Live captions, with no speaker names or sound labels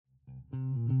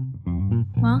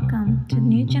Welcome to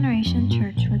New Generation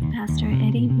Church with Pastor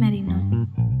Eddie Merino.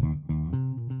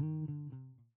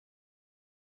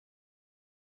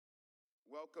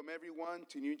 Welcome everyone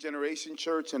to New Generation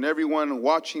Church, and everyone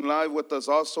watching live with us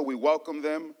also. We welcome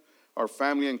them, our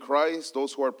family in Christ,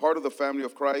 those who are part of the family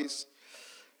of Christ.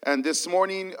 And this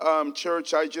morning,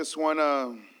 church, I just want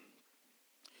to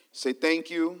say thank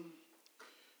you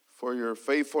for your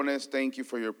faithfulness. Thank you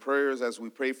for your prayers as we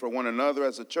pray for one another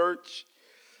as a church.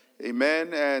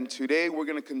 Amen. And today we're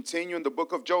going to continue in the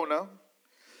book of Jonah.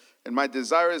 And my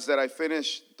desire is that I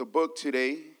finish the book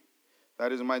today.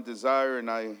 That is my desire.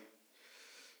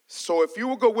 So if you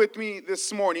will go with me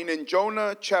this morning in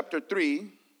Jonah chapter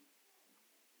 3,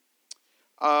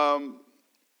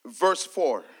 verse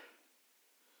 4.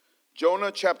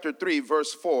 Jonah chapter 3,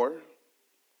 verse 4. I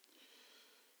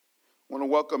want to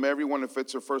welcome everyone if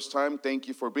it's your first time. Thank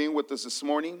you for being with us this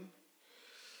morning.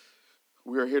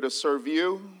 We are here to serve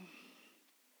you.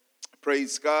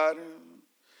 Praise God.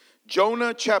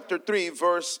 Jonah chapter 3,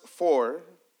 verse 4.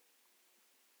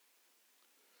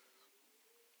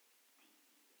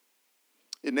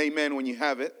 And amen when you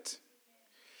have it.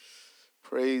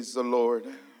 Praise the Lord.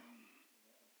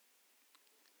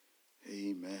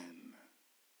 Amen.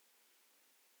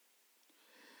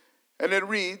 And it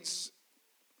reads,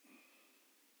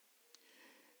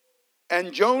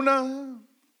 "And Jonah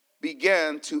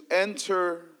began to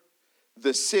enter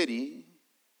the city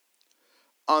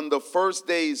on the first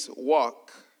day's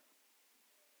walk.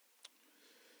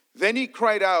 Then he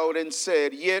cried out and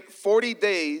said, Yet 40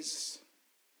 days,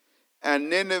 and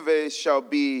Nineveh shall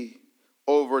be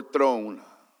overthrown."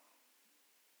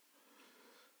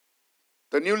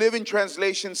 The New Living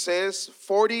Translation says,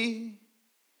 40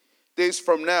 days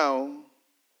from now,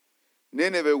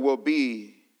 Nineveh will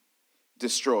be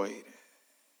destroyed.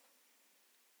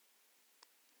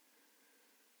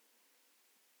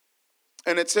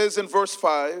 And it says in verse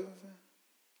 5,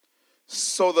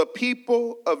 "So the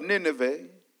people of Nineveh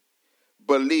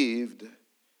believed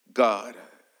God."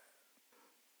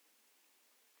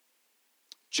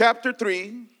 Chapter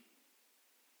 3,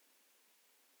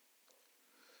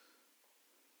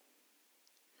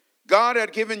 God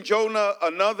had given Jonah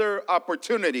another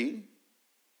opportunity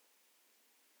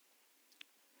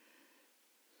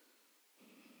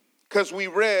because we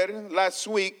read last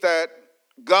week that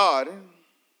God,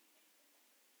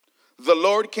 the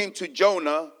Lord, came to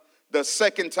Jonah the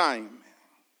second time.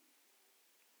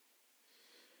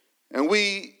 And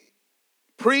we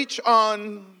preach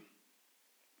on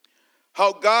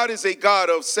how God is a God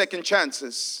of second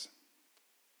chances.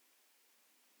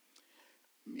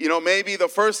 You know, maybe the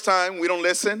first time we don't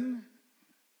listen.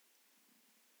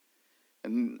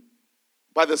 And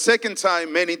by the second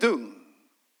time, many do.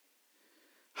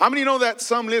 How many know that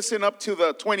some listen up to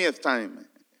the 20th time?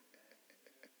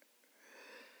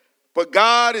 But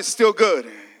God is still good.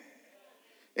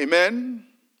 Amen.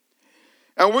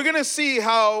 And we're going to see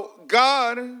how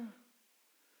God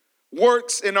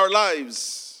works in our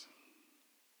lives.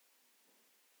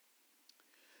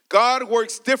 God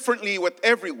works differently with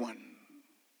everyone.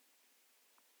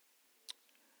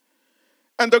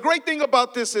 And the great thing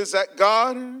about this is that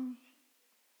God,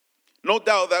 no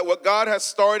doubt that what God has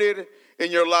started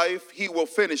in your life, He will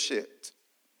finish it.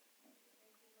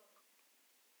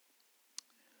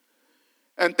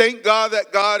 And thank God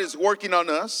that God is working on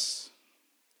us.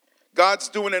 God's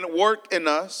doing a work in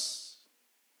us.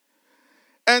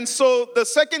 And so the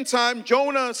second time,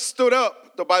 Jonah stood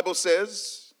up, the Bible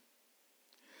says.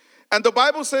 And the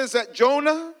Bible says that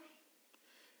Jonah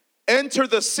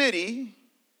entered the city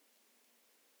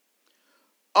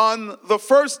on the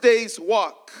first day's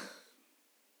walk.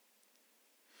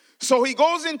 So he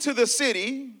goes into the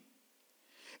city,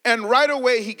 and right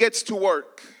away he gets to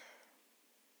work.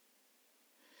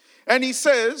 And he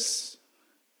says,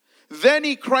 "Then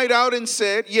he cried out and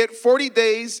said, Yet 40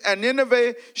 days, and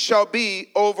Nineveh shall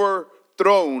be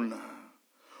overthrown,"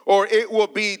 or it will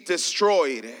be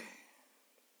destroyed.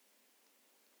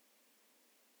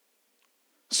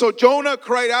 So Jonah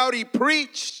cried out, he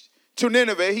preached to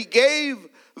Nineveh, he gave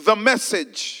the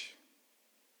message.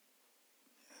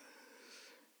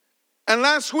 And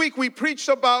last week we preached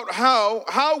about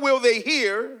how will they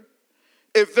hear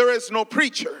if there is no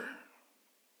preacher?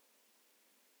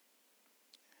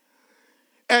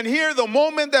 And here, the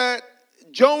moment that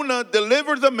Jonah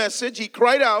delivered the message, he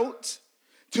cried out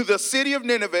to the city of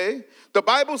Nineveh. The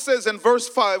Bible says in verse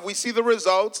 5, we see the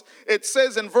results. It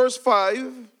says in verse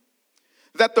 5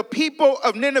 that the people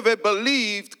of Nineveh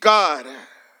believed God.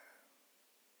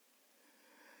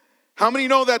 How many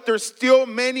know that there's still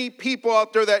many people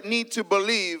out there that need to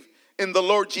believe in the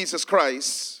Lord Jesus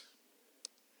Christ?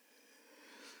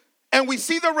 And we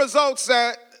see the results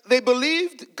that they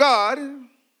believed God,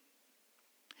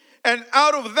 and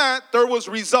out of that there was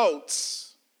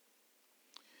results.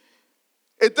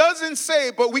 It doesn't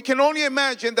say, but we can only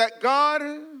imagine that God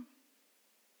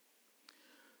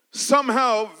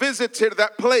somehow visited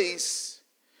that place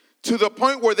to the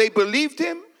point where they believed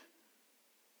him.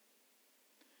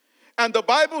 And the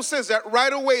Bible says that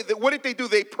right away, that what did they do?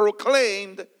 They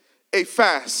proclaimed a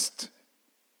fast.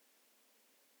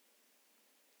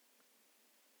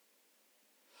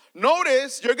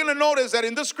 Notice, you're going to notice that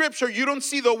in the scripture, you don't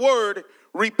see the word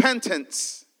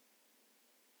repentance.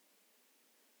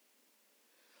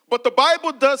 But the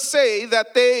Bible does say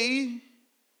that they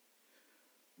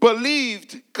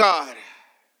believed God.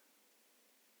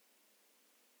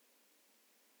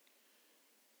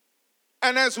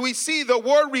 And as we see, the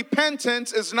word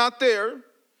repentance is not there,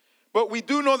 but we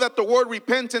do know that the word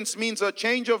repentance means a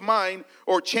change of mind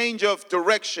or change of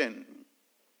direction.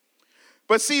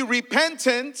 But see,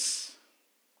 repentance,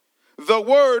 the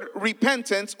word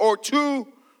repentance or to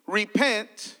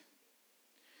repent,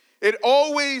 it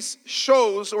always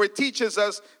shows or it teaches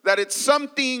us that it's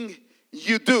something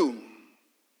you do.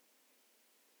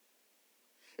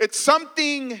 It's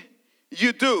something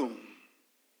you do.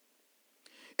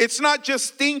 It's not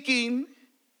just thinking,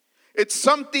 it's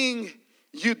something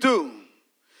you do.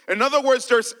 In other words,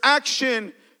 there's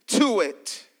action to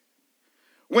it.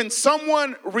 When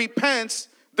someone repents,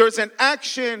 there's an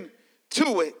action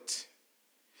to it.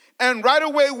 And right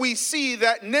away we see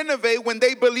that Nineveh, when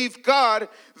they believed God,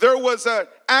 there was an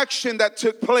action that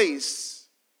took place.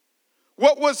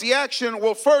 What was the action?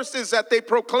 Well, first is that they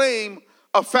proclaim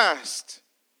a fast.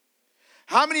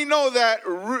 How many know that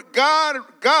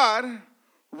God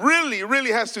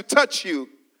really has to touch you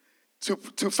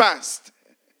to fast?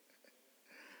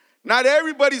 Not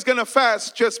everybody's going to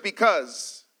fast just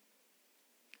because.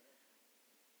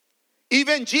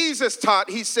 Even Jesus taught,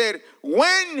 he said,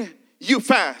 when you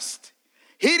fast.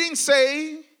 He didn't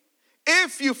say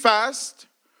if you fast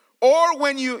or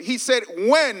when you, he said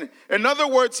when. In other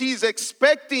words, he's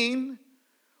expecting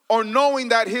or knowing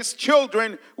that his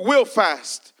children will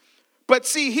fast. But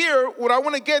see here, what I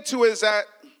want to get to is that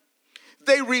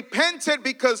they repented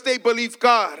because they believed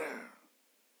God.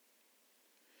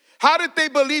 How did they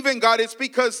believe in God? It's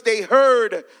because they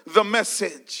heard the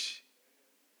message.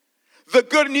 The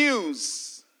good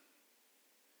news.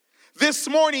 This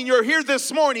morning, you're here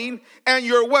this morning, and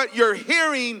you're what? You're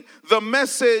hearing the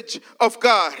message of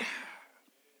God.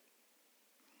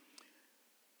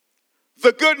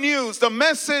 The good news, the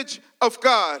message of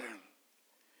God.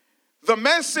 The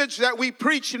message that we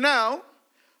preach now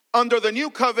under the new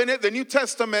covenant, the New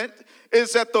Testament,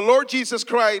 is that the Lord Jesus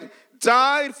Christ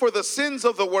died for the sins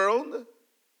of the world.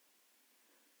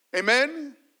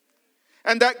 Amen.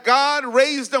 And that God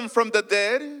raised them from the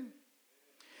dead.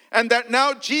 And that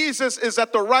now Jesus is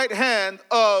at the right hand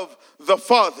of the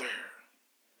Father.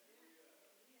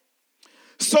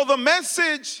 So the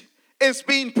message is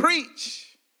being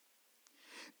preached.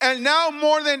 And now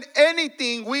more than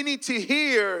anything, we need to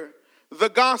hear the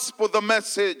gospel, the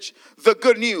message, the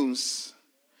good news.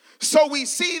 So we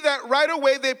see that right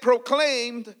away they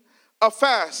proclaimed a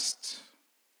fast.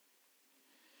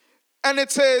 And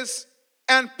it says,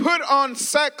 and put on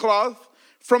sackcloth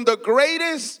from the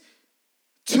greatest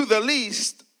to the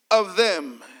least of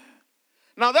them.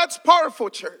 Now that's powerful,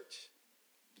 church.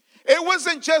 It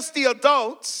wasn't just the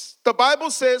adults. The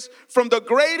Bible says from the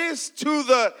greatest to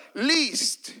the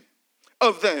least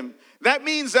of them. That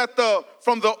means that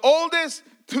from the oldest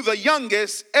to the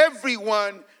youngest,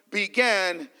 everyone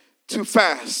began to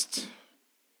fast.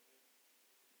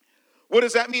 What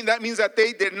does that mean? That means that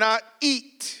they did not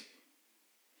eat.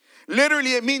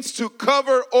 Literally, it means to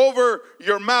cover over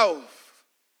your mouth.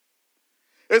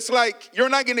 It's like you're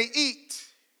not going to eat.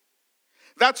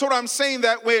 That's what I'm saying,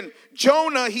 that when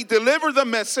Jonah, he delivered the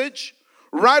message,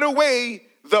 right away,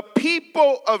 the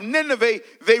people of Nineveh,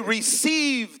 they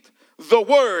received the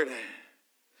word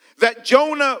that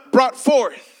Jonah brought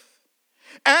forth.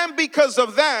 And because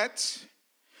of that,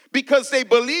 because they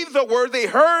believed the word, they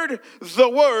heard the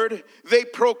word, they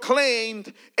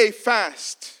proclaimed a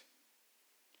fast.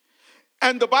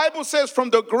 And the Bible says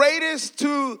from the greatest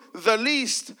to the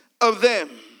least of them.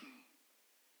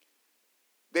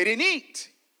 They didn't eat.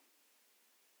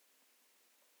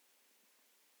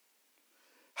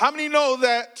 How many know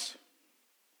that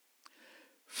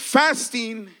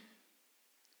fasting,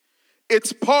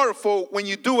 it's powerful when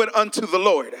you do it unto the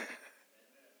Lord?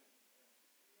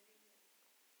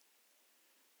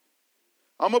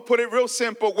 I'm going to put it real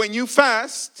simple. When you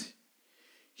fast,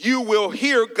 you will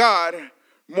hear God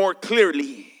more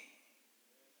clearly.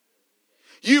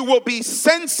 You will be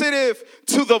sensitive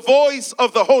to the voice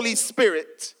of the Holy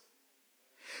Spirit.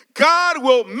 God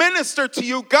will minister to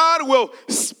you. God will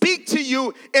speak to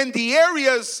you in the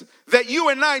areas that you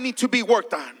and I need to be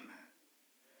worked on.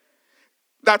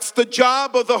 That's the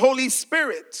job of the Holy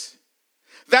Spirit.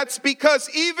 That's because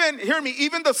even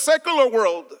the secular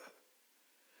world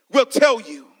will tell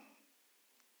you.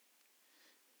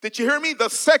 Did you hear me? The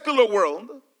secular world,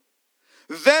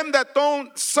 some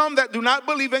that do not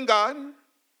believe in God,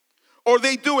 or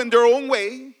they do in their own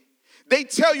way, they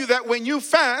tell you that when you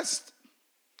fast,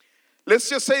 let's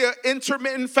just say an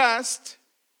intermittent fast,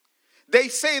 they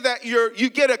say that you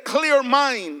get a clear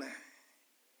mind.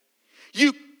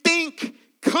 You think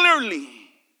clearly.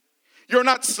 You're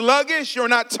not sluggish. You're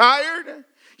not tired.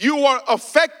 You are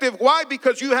effective. Why?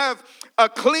 Because you have a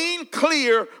clean,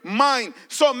 clear mind.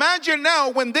 So imagine now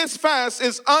when this fast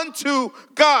is unto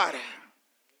God.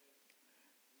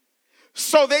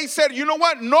 So they said, you know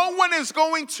what? No one is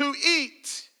going to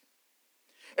eat.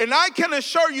 And I can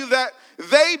assure you that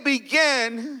they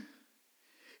began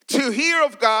to hear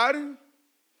of God,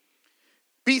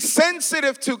 be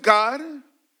sensitive to God,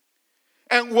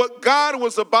 and what God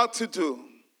was about to do.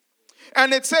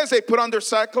 And it says they put on their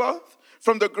sackcloth,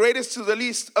 from the greatest to the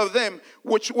least of them.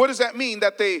 What does that mean,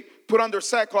 that they put on their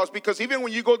sackcloth? Because even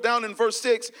when you go down in verse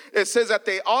 6, it says that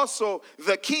they also,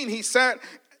 the king,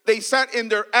 they sat in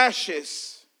their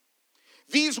ashes.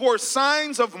 These were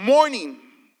signs of mourning,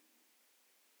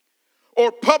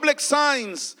 or public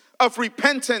signs of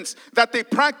repentance that they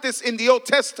practiced in the Old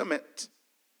Testament.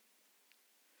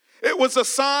 It was a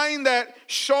sign that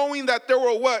showing that there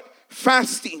were what?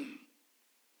 Fasting.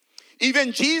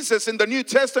 Even Jesus in the New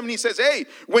Testament, he says, hey,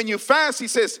 when you fast, he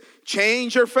says,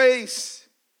 change your face,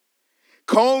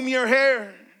 comb your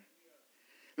hair,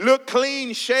 look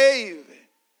clean, shave.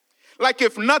 Like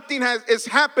if nothing is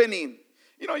happening.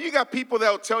 You know, you got people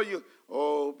that will tell you,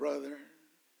 oh, brother,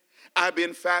 I've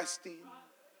been fasting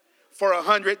for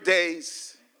 100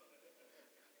 days.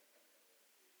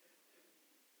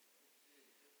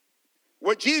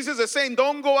 What Jesus is saying,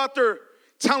 don't go out there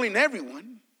telling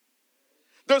everyone.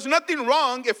 There's nothing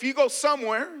wrong if you go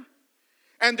somewhere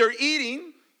and they're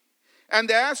eating and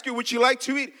they ask you, would you like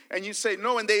to eat? And you say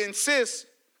no, and they insist,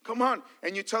 come on.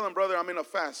 And you tell them, brother, I'm in a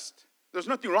fast. There's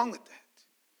nothing wrong with that,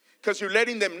 because you're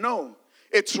letting them know.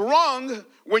 It's wrong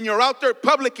when you're out there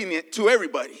publicing it to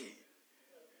everybody.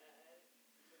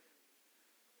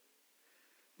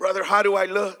 Brother, how do I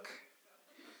look?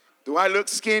 Do I look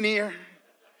skinnier?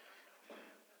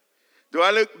 Do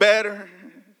I look better?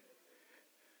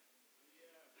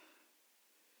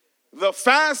 The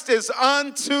fast is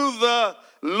unto the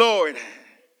Lord.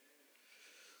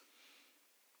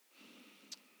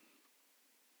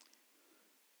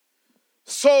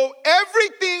 So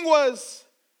everything was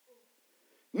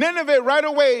Nineveh right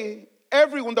away.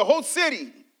 Everyone, the whole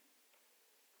city.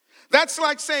 That's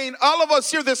like saying all of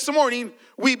us here this morning,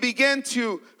 we began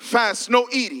to fast, no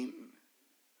eating.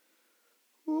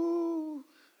 Ooh.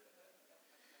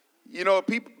 You know,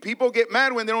 people get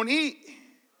mad when they don't eat.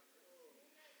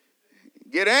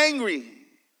 Get angry.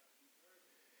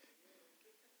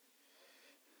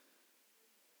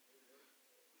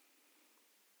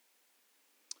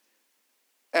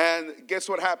 And guess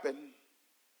what happened?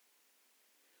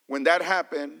 When that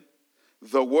happened,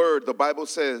 the Bible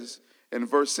says in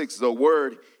verse 6, the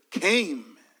word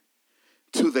came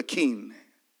to the king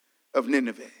of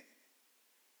Nineveh.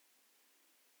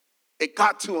 It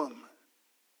got to him.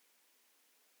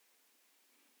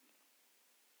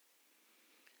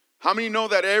 How many know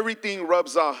that everything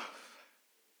rubs off?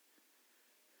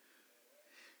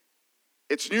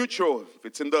 It's neutral. If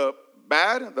it's in the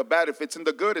bad, the bad. If it's in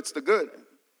the good, it's the good.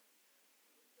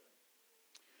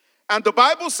 And the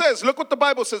Bible says, look what the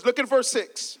Bible says. Look at verse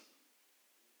 6.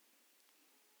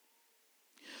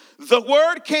 The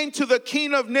word came to the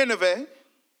king of Nineveh,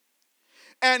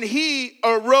 and he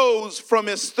arose from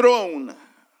his throne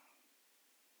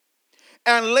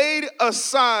and laid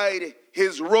aside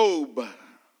his robe,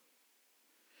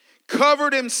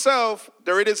 covered himself,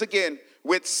 there it is again,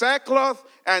 with sackcloth,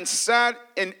 and sat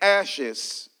in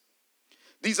ashes.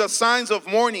 These are signs of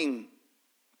mourning.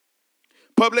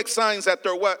 Public signs that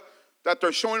they're what? That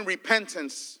they're showing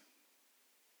repentance.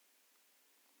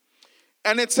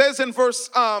 And it says in verse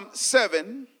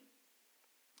 7,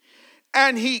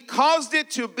 and he caused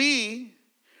it to be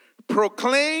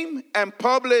proclaimed and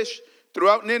published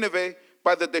throughout Nineveh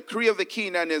by the decree of the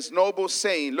king and his nobles,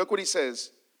 saying, look what he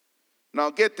says. Now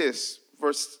get this,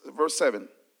 verse 7.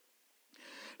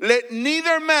 Let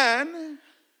neither man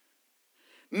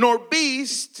nor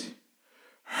beast,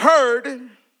 herd,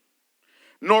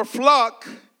 nor flock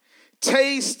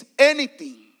taste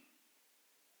anything.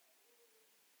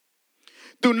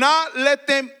 Do not let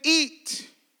them eat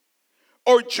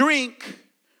or drink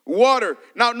water.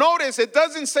 Now notice, it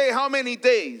doesn't say how many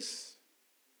days.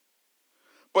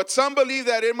 But some believe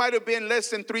that it might have been less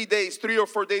than 3 days, 3 or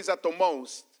 4 days at the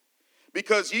most.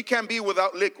 Because you can't be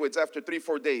without liquids after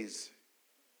 3-4 days.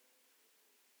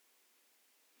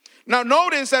 Now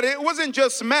notice that it wasn't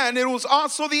just man, it was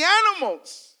also the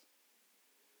animals.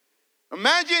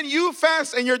 Imagine you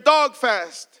fast and your dog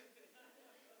fast.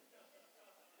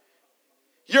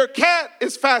 Your cat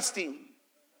is fasting.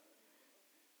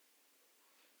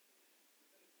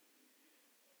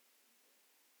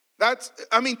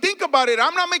 Think about it.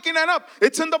 I'm not making that up.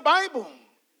 It's in the Bible.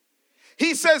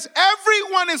 He says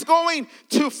everyone is going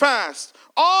to fast.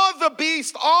 All the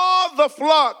beasts, all the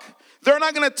flock. They're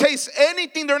not going to taste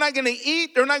anything. They're not going to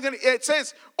eat. It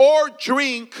says, or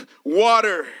drink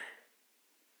water.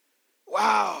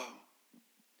 Wow.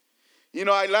 You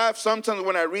know, I laugh sometimes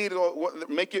when I read,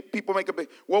 people make a big,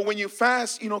 well, when you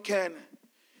fast, can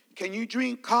you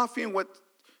drink coffee and with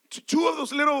 2 of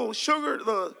those little sugar,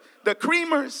 the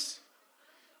creamers?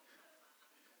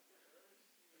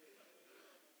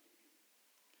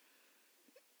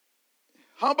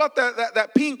 How about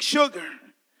that pink sugar?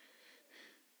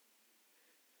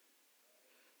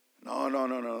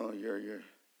 No. You're.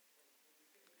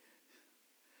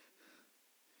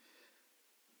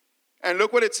 And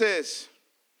look what it says.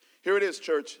 Here it is,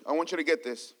 church. I want you to get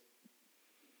this.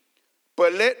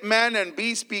 But let man and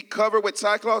beast be covered with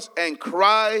sackcloth and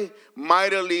cry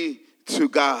mightily to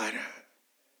God.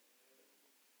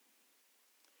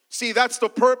 See, that's the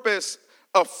purpose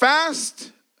of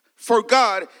fast for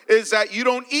God, is that you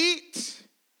don't eat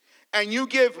and you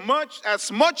give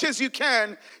as much as you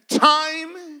can,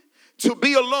 time to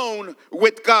be alone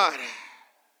with God.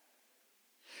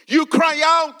 You cry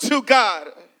out to God.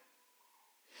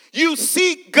 You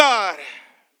seek God.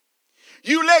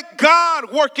 You let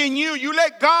God work in you. You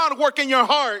let God work in your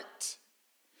heart.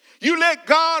 You let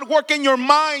God work in your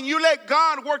mind. You let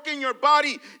God work in your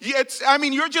body.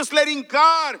 You're just letting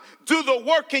God do the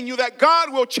work in you, that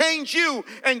God will change you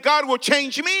and God will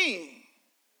change me.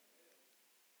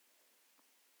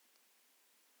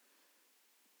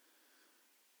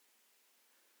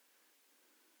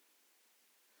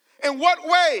 In what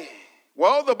way?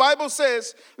 Well, the Bible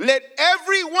says, let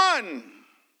everyone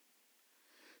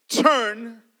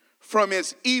turn from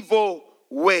his evil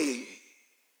way.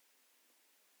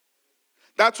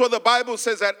 That's what the Bible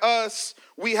says, that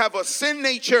we have a sin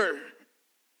nature.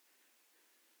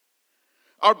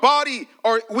 Our body,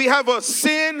 we have a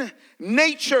sin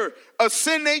nature. A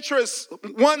sin nature is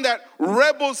one that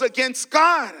rebels against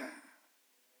God.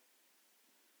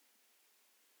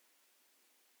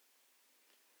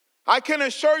 I can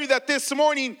assure you that this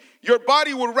morning, your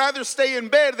body would rather stay in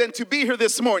bed than to be here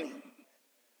this morning.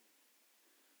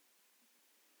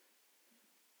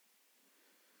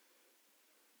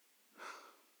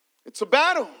 It's a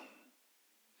battle.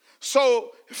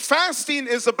 So fasting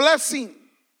is a blessing.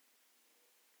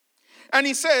 And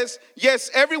he says, yes,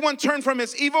 everyone turn from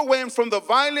his evil way and from the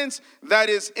violence that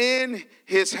is in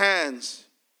his hands.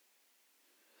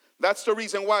 That's the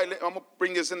reason why, I'm going to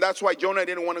bring this in. That's why Jonah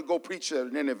didn't want to go preach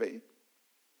at Nineveh.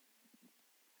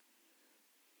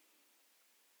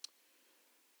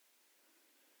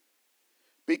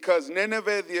 Because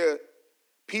Nineveh, the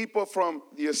people from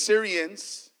the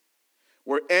Assyrians,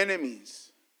 were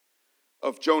enemies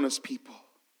of Jonah's people.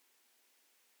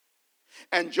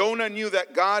 And Jonah knew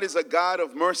that God is a God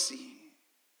of mercy.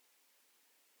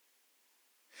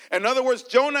 In other words,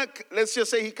 Jonah, let's just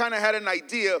say he kind of had an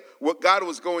idea what God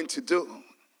was going to do.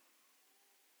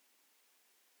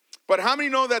 But how many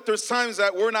know that there's times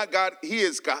that we're not God, he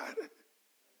is God?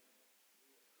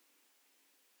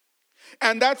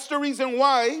 And that's the reason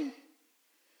why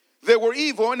they were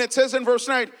evil. And it says in verse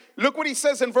 9, look what he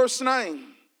says in verse 9.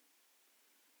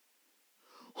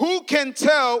 Who can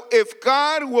tell if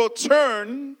God will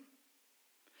turn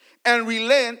and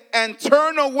relent and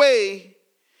turn away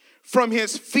from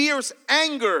his fierce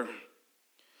anger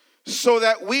so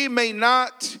that we may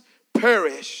not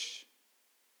perish?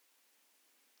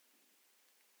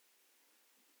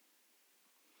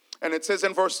 And it says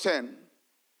in verse 10,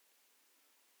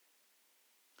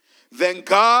 then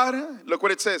God, look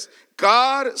what it says,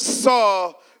 God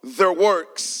saw their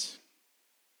works.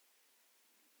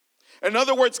 In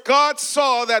other words, God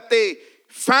saw that they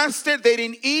fasted, they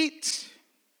didn't eat.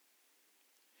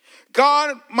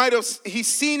 God he's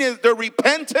seen their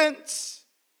repentance.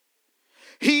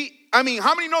 How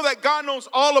many know that God knows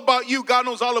all about you? God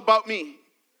knows all about me.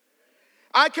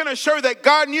 I can assure that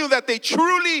God knew that they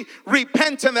truly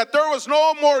repented and that there was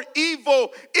no more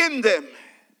evil in them.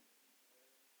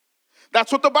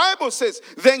 That's what the Bible says.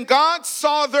 Then God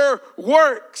saw their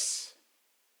works.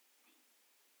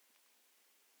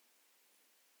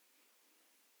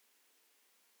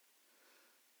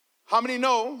 How many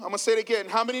know? I'm going to say it again.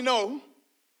 How many know?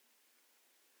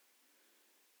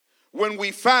 When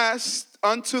we fast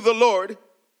unto the Lord,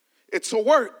 it's a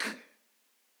work.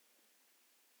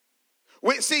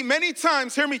 See, many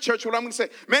times, hear me, church, what I'm going to say.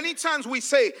 Many times we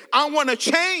say, I want to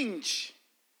change.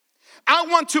 I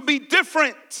want to be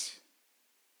different.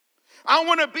 I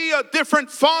want to be a different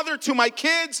father to my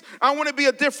kids. I want to be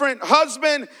a different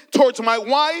husband towards my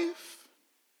wife.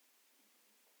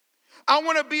 I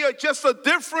want to be just a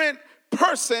different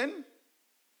person.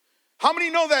 How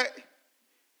many know that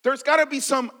there's got to be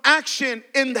some action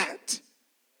in that?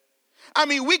 I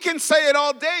mean, we can say it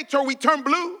all day till we turn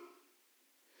blue.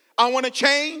 I want to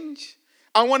change.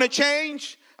 I want to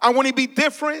change. I want to be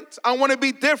different. I want to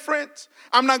be different.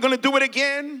 I'm not going to do it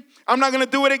again. I'm not going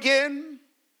to do it again.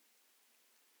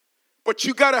 But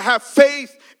you got to have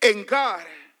faith in God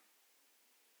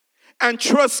and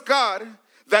trust God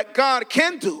that God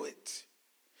can do it.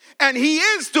 And He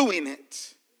is doing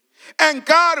it. And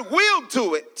God will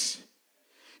do it.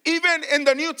 Even in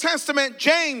the New Testament,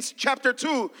 James chapter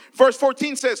 2, verse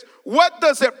 14 says, what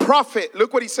does it profit?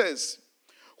 Look what he says.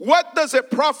 What does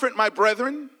it profit, my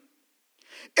brethren,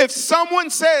 if someone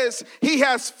says he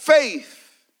has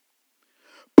faith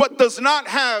but does not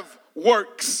have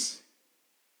works?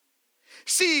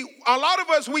 See, a lot of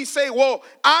us, we say, well,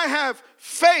 I have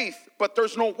faith, but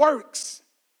there's no works.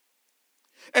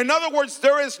 In other words,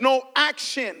 there is no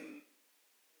action.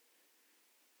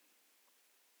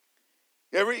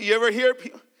 You ever hear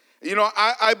people,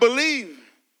 I believe.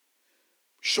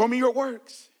 Show me your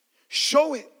works.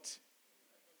 Show it.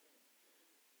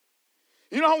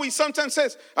 You know how he sometimes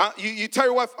says, you tell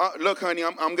your wife, look, honey,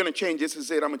 I'm going to change. This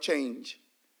is it. I'm going to change.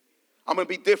 I'm going to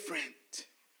be different.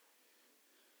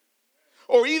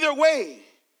 Or either way.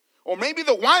 Or maybe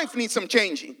the wife needs some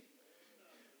changing.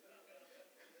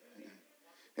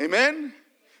 Amen?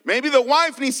 Maybe the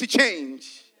wife needs to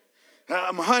change.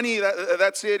 Honey,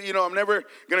 that's it. I'm never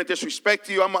going to disrespect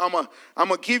you. I'm going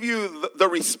to give you the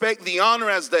respect, the honor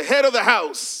as the head of the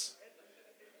house.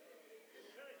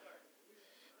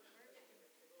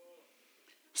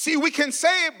 See, we can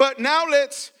say it, but now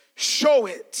let's show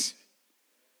it.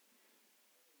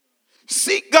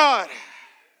 Seek God.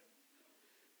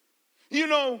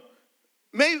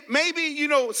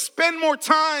 Maybe, spend more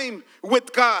time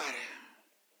with God.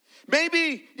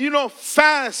 Maybe,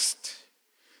 fast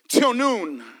till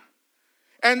noon.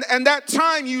 And that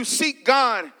time you seek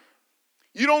God.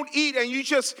 You don't eat and you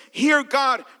just hear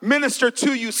God minister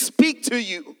to you, speak to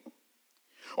you.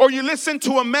 Or you listen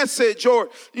to a message, or,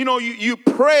 you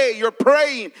pray, you're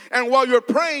praying. And while you're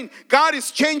praying, God is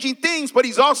changing things, but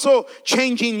He's also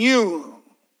changing you.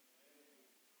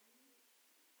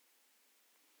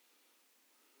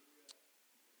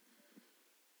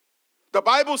 The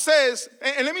Bible says,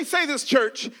 and let me say this,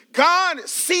 church, God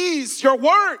sees your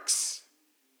works.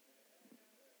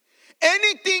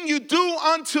 Anything you do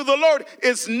unto the Lord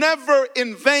is never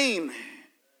in vain.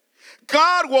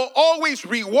 God will always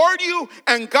reward you,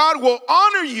 and God will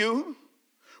honor you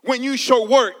when you show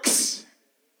works.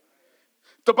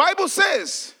 The Bible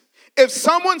says, if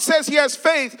someone says he has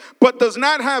faith but does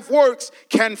not have works,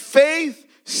 can faith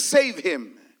save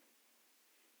him?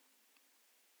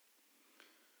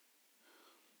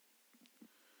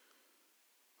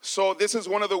 So this is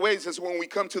one of the ways is when we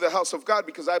come to the house of God,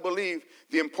 because I believe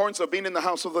the importance of being in the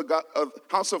house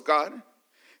of God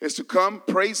is to come,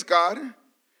 praise God,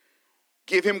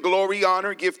 give Him glory,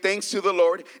 honor, give thanks to the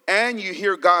Lord, and you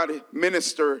hear God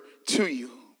minister to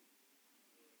you.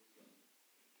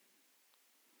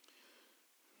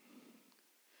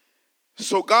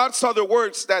 So God saw their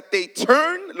works, that they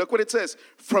turned, look what it says,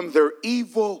 from their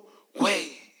evil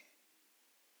way.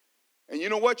 And you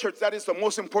know what, church? That is the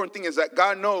most important thing, is that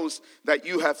God knows that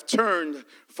you have turned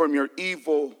from your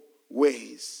evil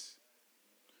ways.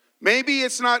 Maybe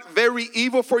it's not very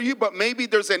evil for you, but maybe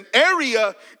there's an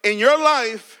area in your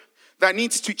life that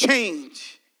needs to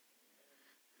change.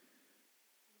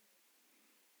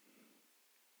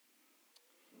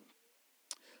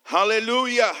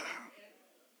 Hallelujah.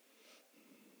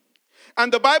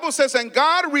 And the Bible says, and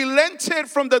God relented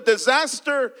from the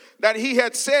disaster that He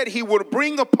had said He would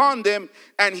bring upon them,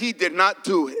 and He did not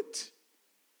do it.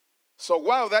 So,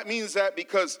 wow, that means that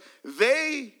because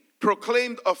they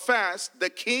proclaimed a fast, the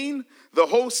king, the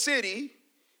whole city,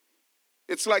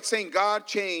 it's like saying God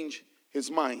changed His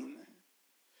mind.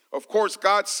 Of course,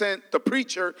 God sent the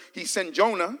preacher. He sent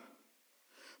Jonah.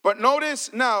 But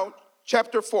notice now,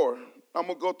 chapter 4. I'm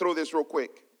going to go through this real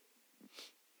quick.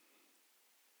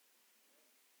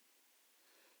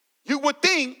 You would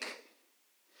think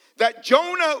that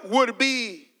Jonah would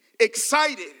be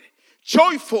excited,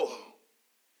 joyful,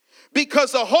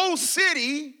 because the whole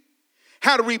city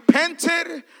had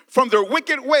repented from their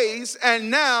wicked ways, and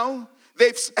now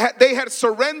they had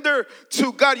surrendered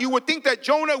to God. You would think that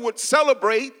Jonah would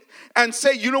celebrate and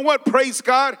say, you know what, praise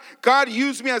God. God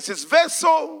used me as his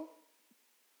vessel.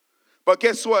 But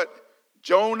guess what?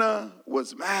 Jonah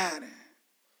was mad.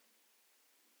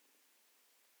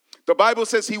 The Bible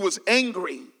says he was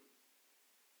angry.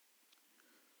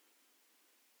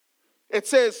 It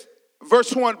says,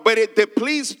 verse 1, but it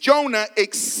displeased Jonah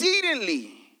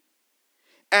exceedingly,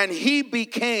 and he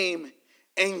became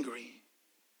angry.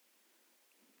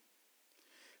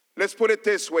 Let's put it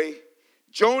this way.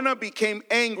 Jonah became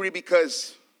angry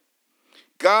because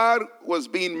God was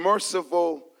being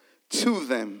merciful to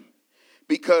them,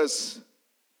 because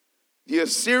the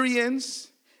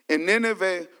Assyrians and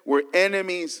Nineveh were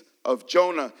enemies of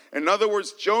Jonah. In other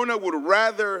words, Jonah would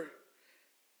rather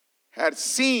had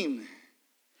seen,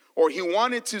 or he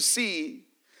wanted to see,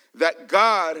 that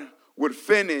God would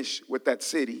finish with that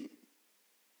city.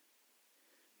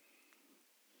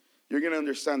 You're going to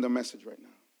understand the message right now.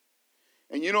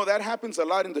 And you know that happens a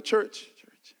lot in the church.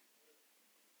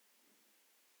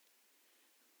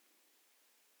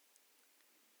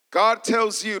 God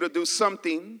tells you to do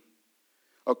something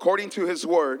according to his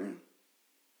word,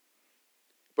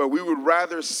 but we would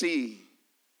rather see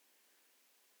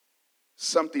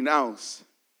something else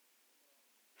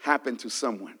happen to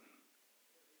someone.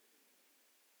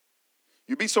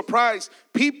 You'd be surprised.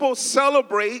 People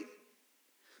celebrate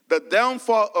the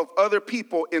downfall of other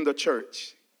people in the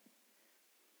church.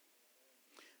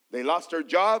 They lost their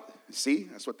job. See,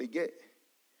 that's what they get.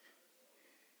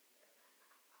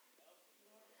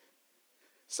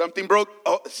 Something broke.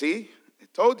 Oh, see, I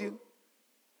told you.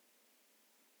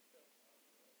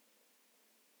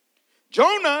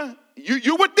 Jonah,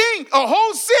 you would think a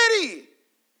whole city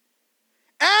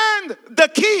and the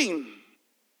king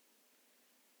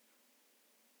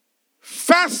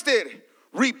fasted,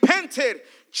 repented,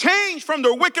 changed from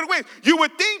their wicked ways. You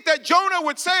would think that Jonah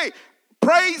would say,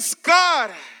 praise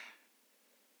God.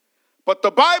 But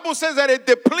the Bible says that it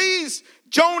displeased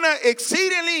Jonah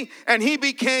exceedingly, and he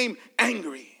became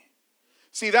angry.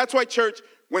 See, that's why, church,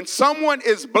 when someone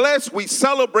is blessed, we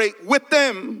celebrate with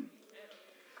them.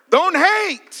 Don't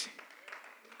hate.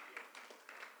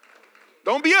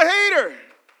 Don't be a hater.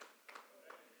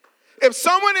 If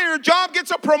someone in your job gets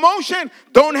a promotion,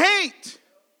 don't hate.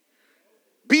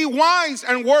 Be wise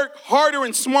and work harder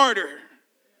and smarter.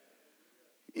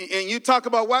 And you talk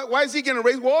about why is he getting a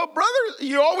raise? Well, brother,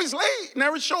 you're always late,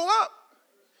 never show up.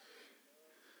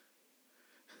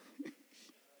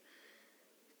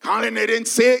 Calling it in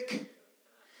sick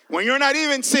when you're not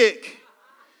even sick.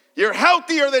 You're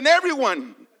healthier than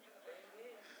everyone.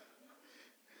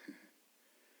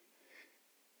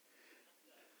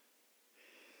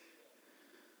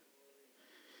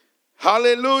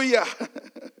 Hallelujah.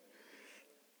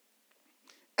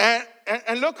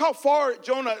 And look how far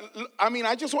Jonah,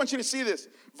 I just want you to see this.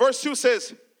 Verse 2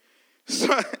 says,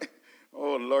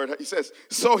 oh Lord, he says,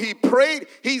 so he prayed,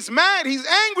 he's mad, he's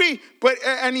angry,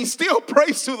 and he still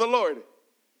prays to the Lord.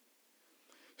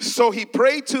 So he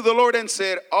prayed to the Lord and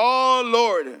said, oh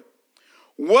Lord,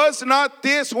 was not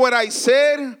this what I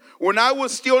said when I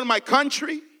was still in my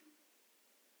country,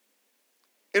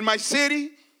 in my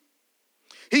city?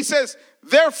 He says,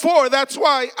 therefore, that's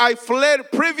why I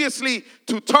fled previously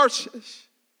to Tarshish.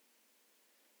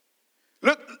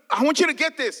 Look, I want you to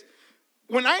get this.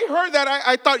 When I heard that,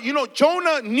 I thought,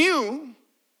 Jonah knew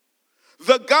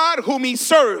the God whom he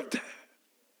served.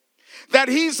 That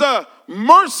he's a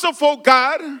merciful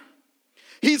God.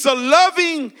 He's a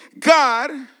loving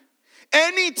God.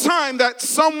 Anytime that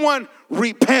someone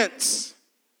repents.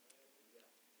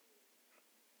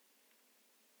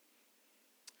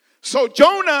 So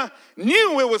Jonah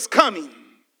knew it was coming.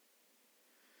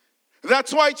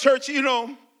 That's why, church,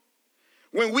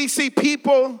 when we see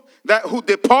people who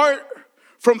depart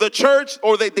from the church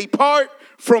or they depart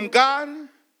from God,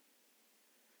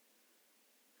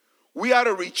 we ought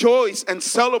to rejoice and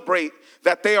celebrate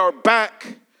that they are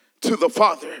back to the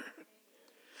Father,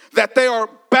 that they are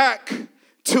back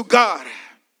to God,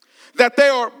 that they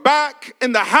are back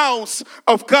in the house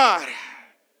of God.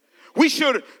 We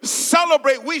should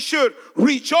celebrate. We should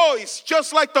rejoice,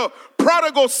 just like the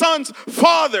prodigal son's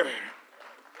father.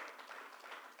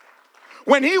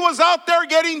 When he was out there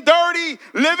getting dirty,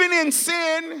 living in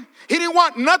sin, he didn't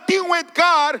want nothing with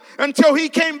God until he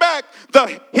came back.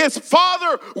 His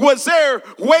father was there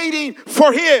waiting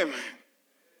for him.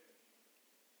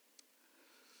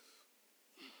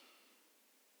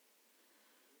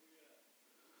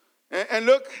 And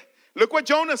look what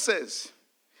Jonah says.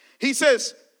 He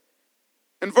says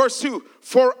in verse 2,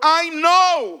 for I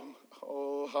know,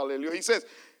 oh hallelujah, he says,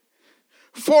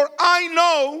 for I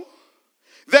know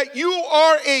that you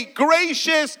are a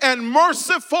gracious and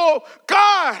merciful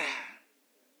God.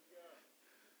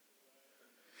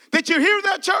 Did you hear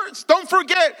that, church? Don't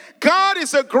forget, God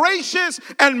is a gracious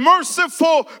and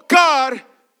merciful God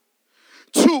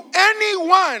to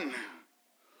anyone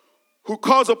who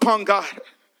calls upon God.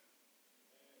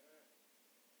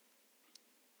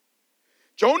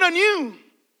 Jonah knew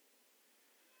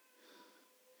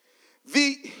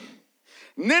the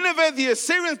Nineveh, the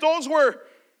Assyrians, those were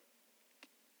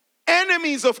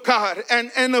enemies of God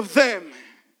and of them.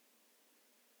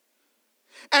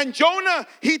 And Jonah,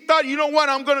 he thought, you know what,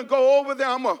 I'm going to go over there,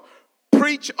 I'm going to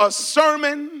preach a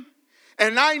sermon,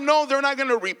 and I know they're not going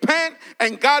to repent,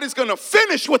 and God is going to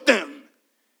finish with them.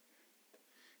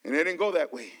 And it didn't go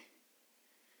that way.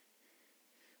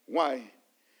 Why?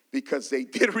 Because they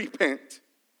did repent.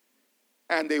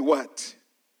 And they what?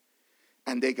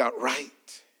 And they got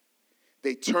right.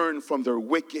 They turned from their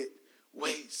wicked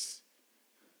ways.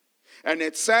 And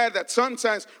it's sad that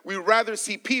sometimes we rather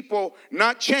see people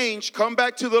not change, come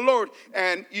back to the Lord,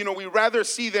 and, we rather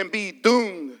see them be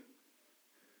doomed.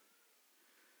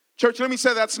 Church, let me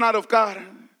say that's not of God.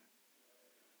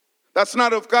 That's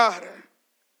not of God.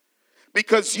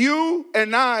 Because you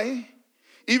and I,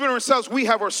 even ourselves, we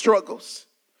have our struggles.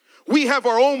 We have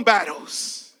our own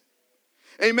battles.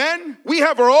 Amen? We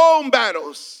have our own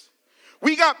battles.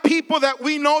 We got people that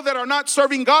we know that are not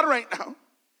serving God right now.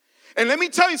 And let me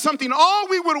tell you something. All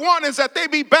we would want is that they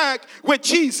be back with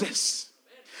Jesus.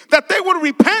 That they would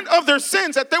repent of their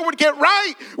sins. That they would get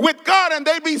right with God. And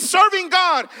they'd be serving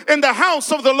God in the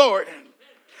house of the Lord.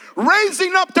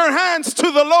 Raising up their hands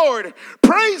to the Lord.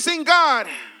 Praising God.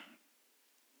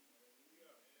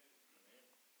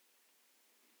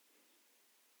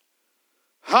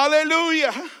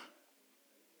 Hallelujah.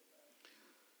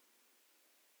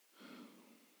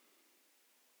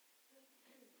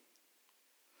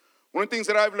 One of the things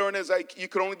that I've learned is you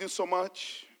can only do so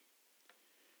much.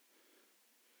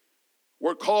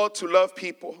 We're called to love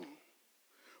people.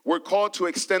 We're called to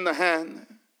extend the hand.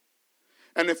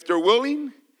 And if they're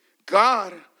willing,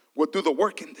 God will do the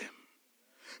work in them.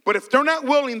 But if they're not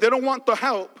willing, they don't want the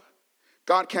help,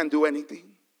 God can't do anything.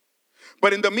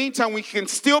 But in the meantime, we can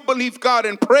still believe God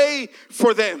and pray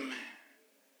for them.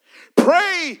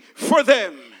 Pray for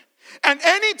them. And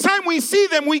anytime we see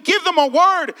them, we give them a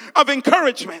word of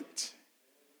encouragement.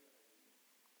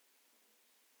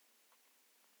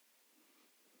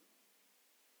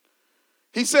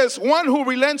 He says, one who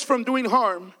relents from doing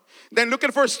harm. Then look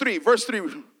at verse 3. Verse 3.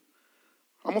 I'm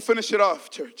going to finish it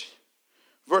off, church.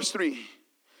 Verse 3.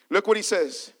 Look what he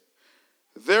says.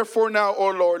 Therefore now, O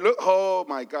Lord. Look, oh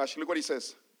my gosh. Look what he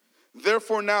says.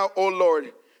 Therefore now, O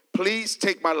Lord, please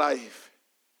take my life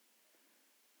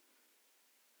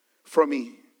from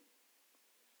me.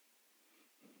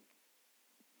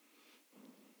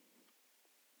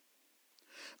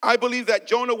 I believe that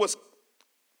Jonah was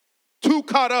too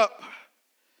caught up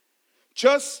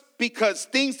just because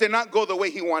things did not go the way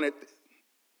he wanted.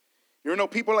 You know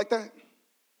people like that?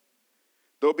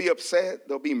 They'll be upset.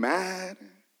 They'll be mad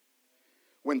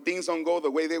when things don't go the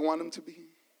way they want them to be.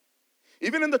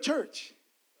 Even in the church.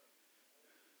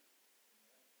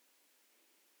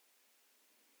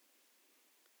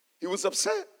 He was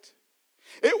upset.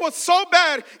 It was so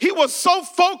bad. He was so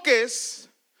focused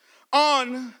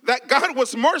on that God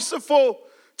was merciful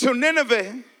to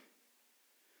Nineveh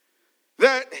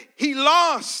that he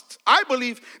lost, I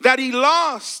believe, that he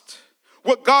lost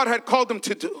what God had called him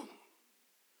to do.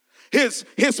 His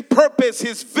purpose,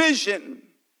 his vision.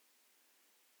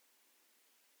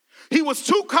 He was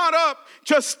too caught up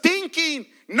just thinking,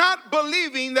 not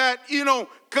believing that,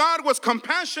 God was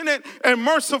compassionate and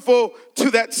merciful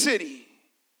to that city.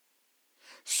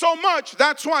 So much,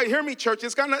 that's why, hear me, church,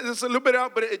 it's a little bit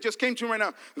out, but it just came to me right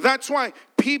now. That's why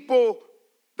people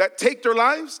that take their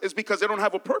lives is because they don't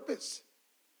have a purpose.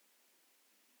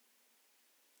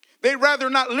 They'd rather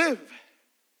not live.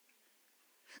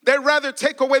 They'd rather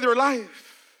take away their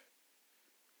life.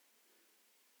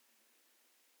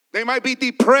 They might be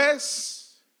depressed,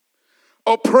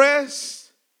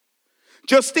 oppressed,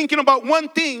 just thinking about one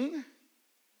thing.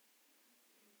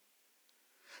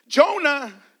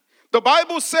 Jonah, the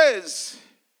Bible says,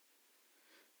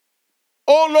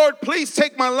 oh Lord, please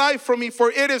take my life from me,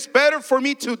 for it is better for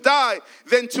me to die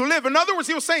than to live. In other words,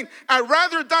 he was saying, I'd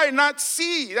rather die and not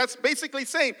see. That's basically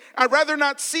saying, I'd rather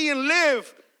not see and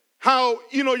live how,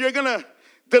 you're going to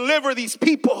deliver these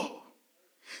people.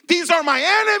 These are my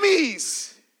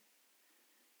enemies.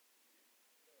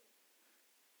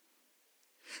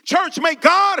 Church, may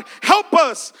God help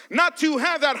us not to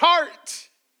have that heart.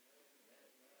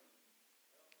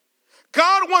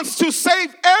 God wants to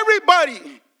save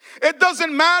everybody. It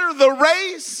doesn't matter the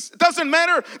race. It doesn't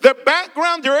matter their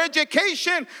background, their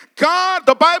education. God,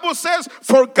 the Bible says,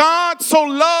 for God so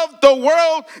loved the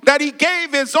world that he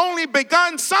gave his only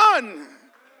begotten Son,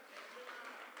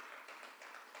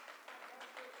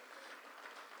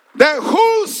 that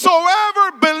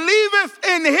whosoever believeth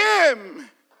in him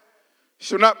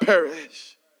shall not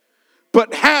perish,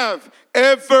 but have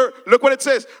look what it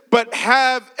says, but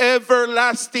have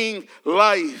everlasting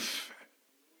life.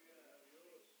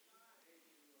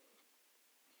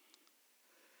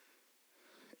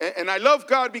 And I love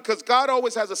God because God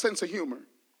always has a sense of humor.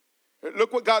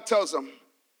 Look what God tells them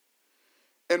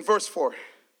in verse 4.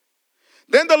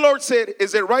 Then the Lord said,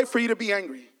 is it right for you to be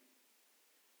angry?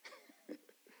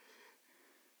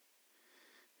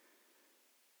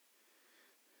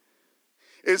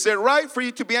 Is it right for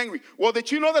you to be angry? Well,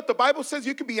 did you know that the Bible says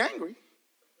you can be angry?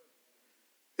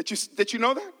 Did you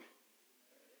know that?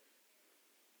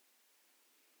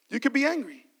 You could be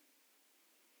angry.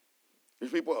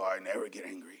 There's people, I never get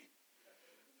angry.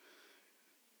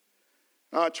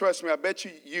 Trust me, I bet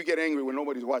you get angry when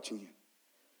nobody's watching you.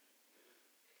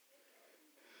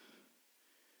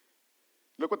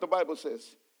 Look what the Bible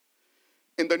says.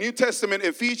 In the New Testament,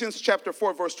 Ephesians chapter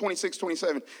 4, verse 26,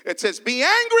 27, it says, be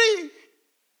angry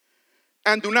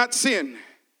and do not sin.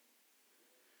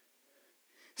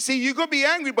 See, you could be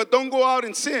angry, but don't go out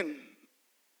and sin.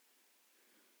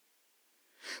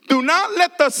 Do not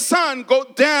let the sun go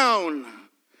down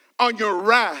on your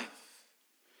wrath.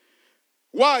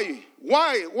 Why?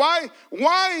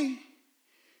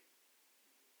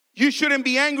 You shouldn't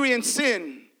be angry and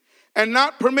sin and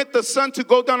not permit the sun to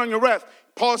go down on your wrath.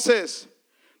 Paul says,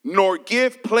 nor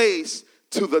give place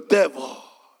to the devil.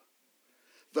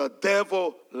 The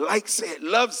devil likes it,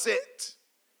 loves it.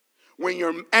 When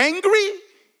you're angry,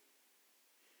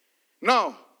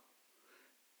 no.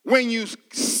 When you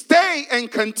stay and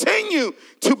continue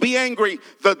to be angry,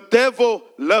 the devil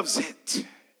loves it.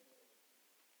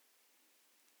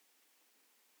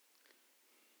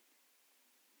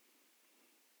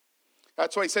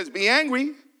 That's why he says, be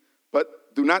angry,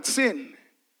 but do not sin.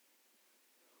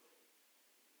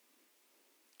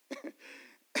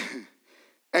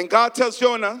 And God tells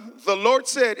Jonah, the Lord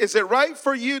said, is it right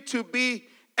for you to be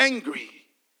angry?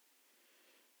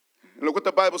 Look what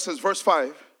the Bible says, verse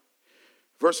 5.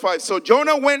 Verse 5, so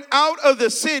Jonah went out of the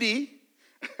city.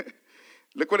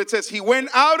 Look what it says. He went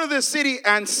out of the city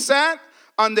and sat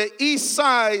on the east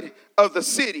side of the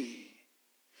city.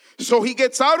 So he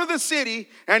gets out of the city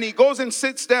and he goes and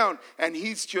sits down and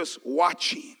he's just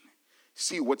watching,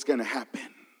 see what's going to happen.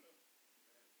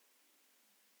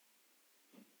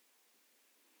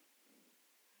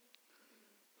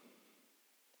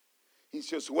 He's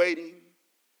just waiting.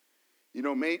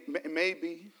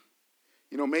 Maybe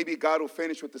God will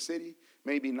finish with the city.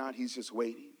 Maybe not. He's just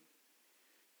waiting.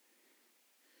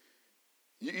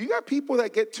 You got people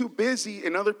that get too busy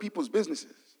in other people's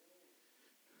businesses.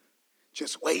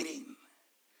 Just waiting.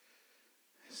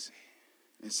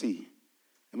 Let's see.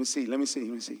 Let me see.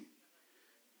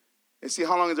 Let's see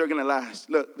how long is they're going to last.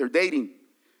 Look, they're dating.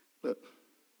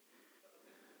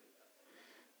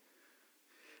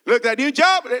 Look, that new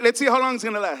job, let's see how long it's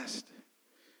going to last.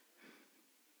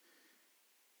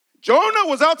 Jonah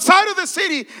was outside of the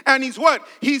city, and he's what?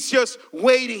 He's just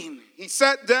waiting. He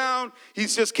sat down.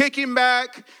 He's just kicking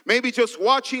back, maybe just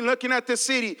watching, looking at the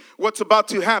city, what's about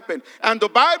to happen. And the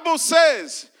Bible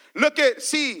says,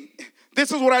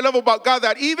 this is what I love about God,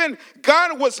 that even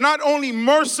God was not only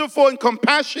merciful and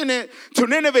compassionate to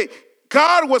Nineveh,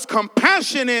 God was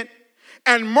compassionate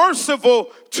and merciful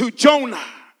to Jonah.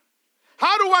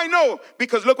 How do I know?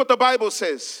 Because look what the Bible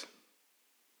says.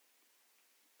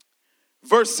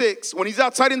 Verse 6, when he's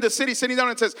outside in the city sitting down,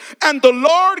 it says, and the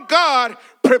Lord God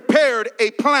prepared a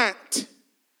plant.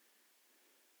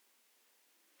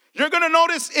 You're going to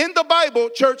notice in the Bible,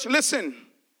 church, listen,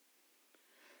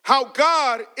 how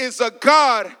God is a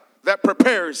God that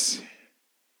prepares.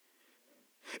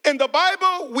 In the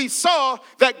Bible, we saw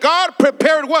that God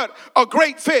prepared what? A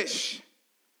great fish.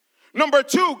 Number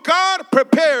 2, God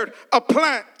prepared a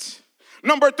plant.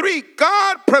 Number 3,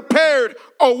 God prepared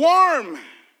a worm.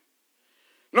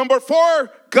 Number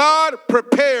 4, God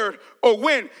prepared or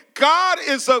when. God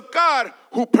is a God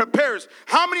who prepares.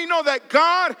 How many know that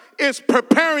God is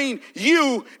preparing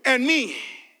you and me?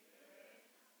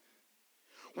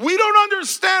 We don't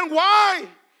understand why,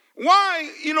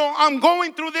 I'm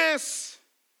going through this.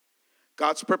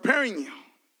 God's preparing you.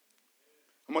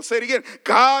 I'm going to say it again.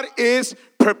 God is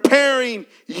preparing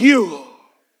you.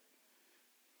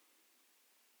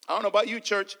 I don't know about you,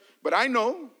 church, but I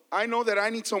know that I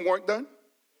need some work done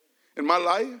in my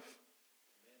life.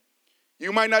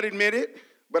 You might not admit it,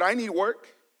 but I need work.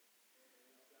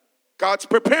 God's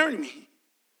preparing me.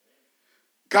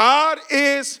 God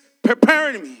is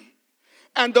preparing me.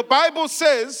 And the Bible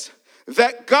says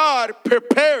that God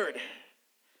prepared.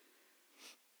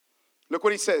 Look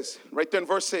what he says right there in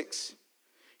verse 6.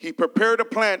 He prepared a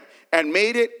plant and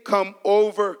made it come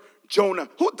over Jonah.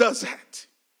 Who does that?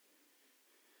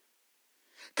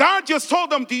 God just told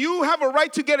them, do you have a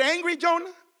right to get angry,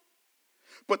 Jonah?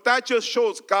 But that just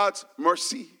shows God's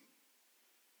mercy.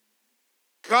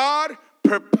 God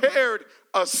prepared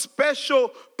a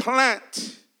special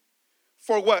plant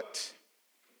for what?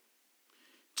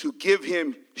 To give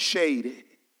him shade.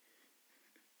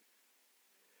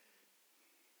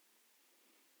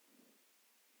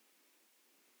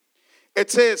 It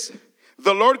says,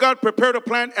 the Lord God prepared a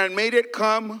plant and made it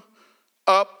come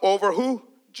up over who?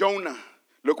 Jonah.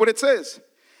 Look what it says.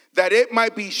 That it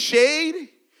might be shade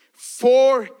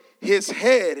for his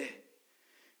head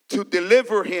to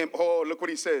deliver him. Oh, look what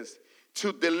he says.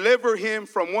 To deliver him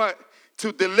from what?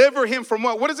 To deliver him from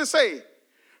what? What does it say?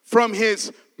 From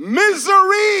his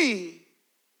misery.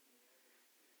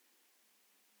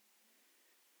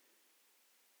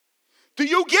 Do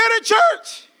you get it,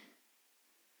 church?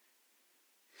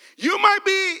 You might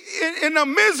be in a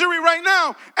misery right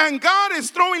now, and God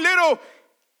is throwing little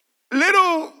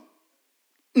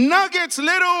nuggets,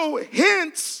 little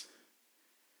hints,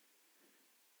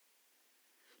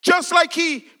 just like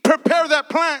he prepared that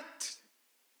plant.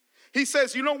 He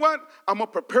says, you know what? I'm going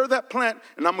to prepare that plant,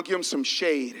 and I'm going to give him some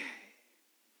shade.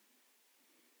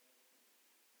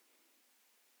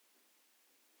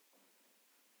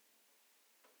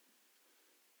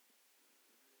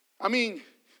 I mean,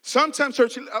 sometimes,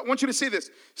 church, I want you to see this.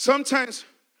 Sometimes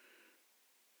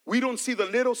we don't see the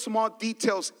little small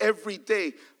details every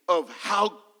day of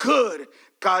how good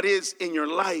God is in your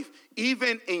life.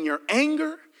 Even in your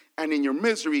anger and in your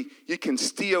misery, you can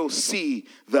still see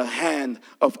the hand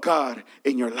of God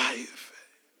in your life.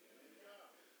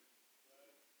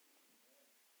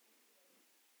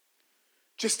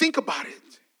 Just think about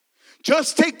it.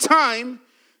 Just take time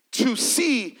to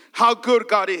see how good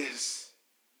God is.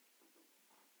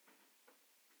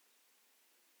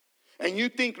 And you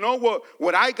think, no,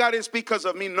 what I got is because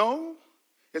of me. No,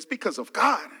 it's because of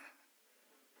God.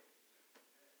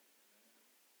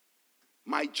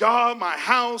 My job, my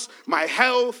house, my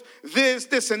health,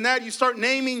 this, and that. You start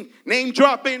name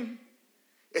dropping.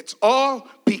 It's all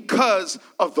because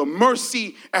of the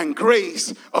mercy and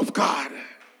grace of God.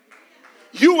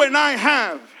 You and I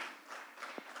have.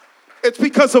 It's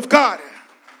because of God.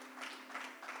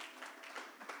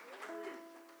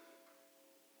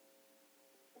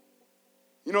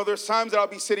 You know, there's times that I'll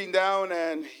be sitting down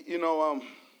and, and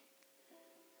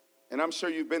I'm sure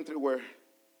you've been through where,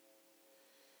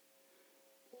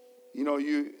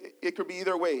 it could be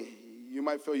either way. You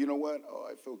might feel,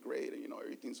 I feel great, and,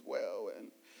 everything's well.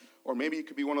 Or maybe it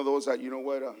could be one of those that, I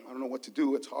don't know what to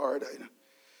do, it's hard.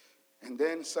 And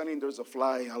then suddenly there's a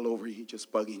fly all over you,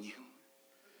 just bugging you,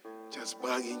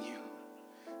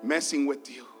 messing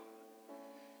with you.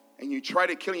 And you try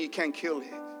to kill it, you can't kill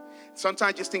it.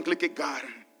 Sometimes just think, look at God.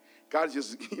 God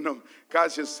just,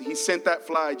 he sent that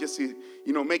fly just to,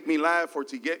 make me laugh or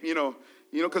to get,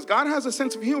 because God has a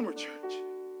sense of humor, church.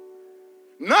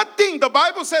 Nothing, the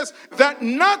Bible says that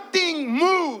nothing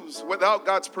moves without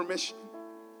God's permission.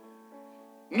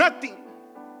 Nothing.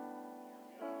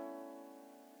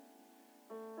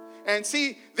 And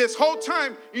see, this whole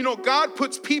time, God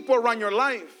puts people around your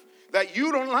life that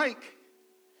you don't like.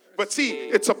 But see,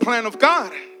 it's a plan of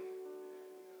God.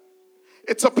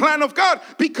 It's a plan of God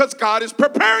because God is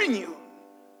preparing you.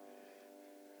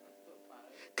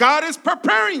 God is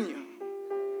preparing you.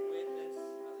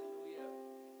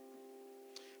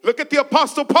 Look at the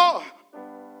Apostle Paul.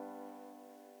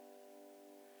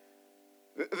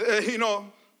 There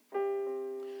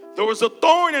was a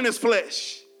thorn in his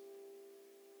flesh.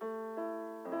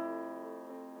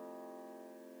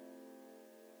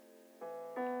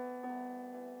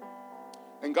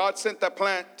 And God sent that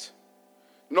plant.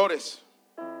 Notice.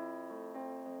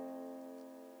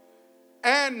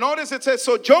 And notice it says,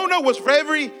 so Jonah was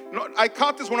I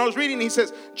caught this when I was reading. He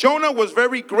says, Jonah was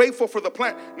very grateful for the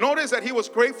plant. Notice that he was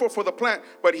grateful for the plant,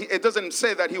 but it doesn't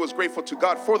say that he was grateful to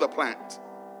God for the plant.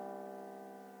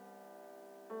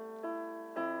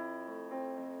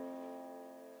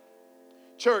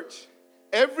 Church,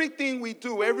 everything we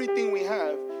do, everything we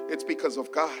have, it's because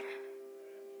of God.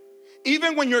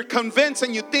 Even when you're convinced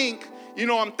and you think,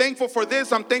 I'm thankful for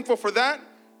this, I'm thankful for that.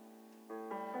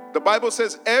 The Bible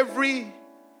says every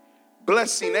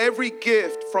blessing, every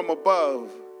gift from above,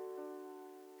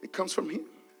 it comes from Him.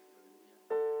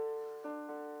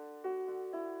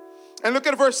 And look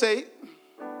at verse 8.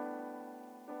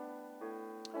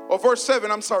 Or verse 7,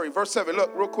 I'm sorry, verse 7.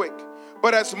 Look, real quick.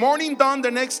 But as morning dawned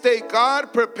the next day,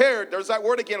 God prepared. There's that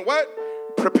word again.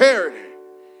 What? Prepared.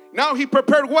 Now He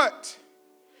prepared what?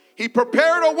 He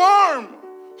prepared a worm.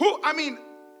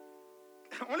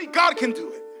 Only God can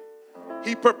do it.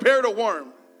 He prepared a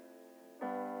worm.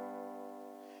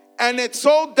 And it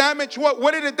so damaged what?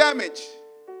 What did it damage?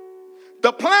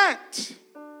 The plant.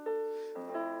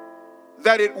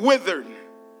 That it withered.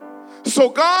 So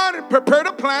God prepared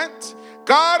a plant.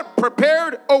 God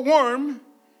prepared a worm.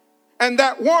 And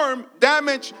that worm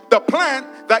damaged the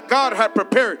plant that God had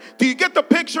prepared. Do you get the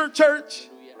picture, church?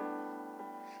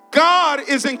 God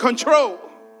is in control.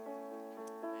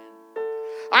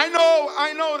 I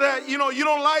know that, you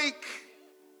don't like,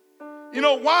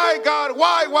 why God?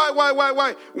 Why?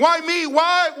 Why me?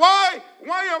 Why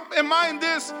am I in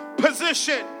this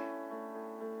position?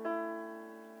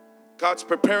 God's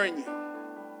preparing you.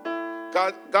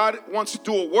 God wants to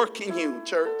do a work in you,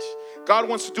 church. God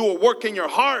wants to do a work in your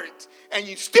heart, and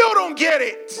you still don't get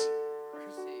it.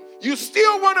 You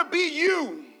still want to be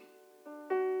you.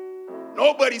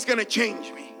 Nobody's going to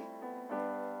change me.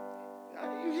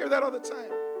 You hear that all the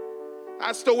time.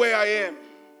 That's the way I am.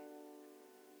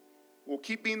 Well,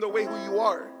 keep being the way who you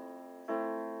are.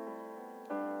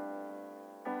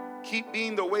 Keep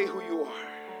being the way who you are.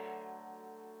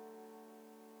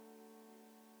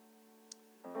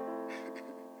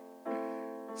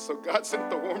 So God sent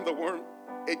the worm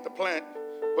ate the plant,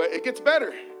 but it gets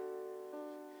better.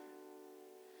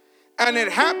 And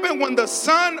it happened when the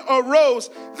sun arose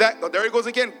that, there it goes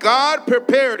again, God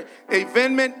prepared a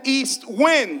vehement east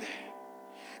wind.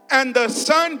 And the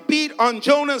sun beat on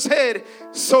Jonah's head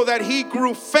so that he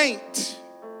grew faint.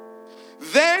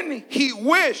 Then he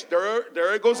wished,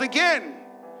 there it goes again.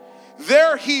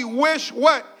 There he wished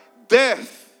what?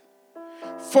 Death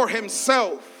for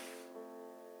himself.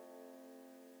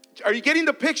 Are you getting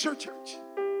the picture, church?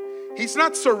 He's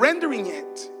not surrendering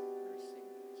yet.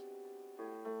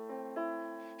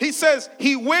 He says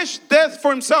he wished death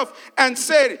for himself and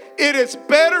said, it is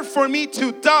better for me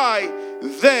to die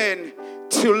than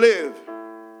to live.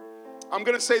 I'm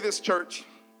going to say this, church.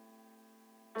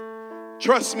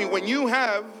 Trust me, when you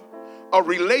have a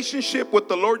relationship with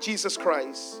the Lord Jesus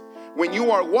Christ, when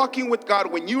you are walking with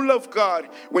God, when you love God,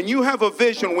 when you have a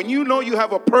vision, when you know you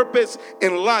have a purpose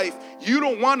in life, you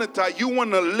don't want to die. You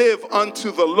want to live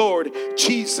unto the Lord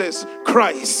Jesus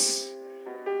Christ.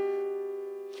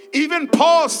 Even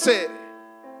Paul said,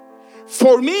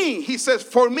 for me, he says,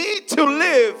 for me to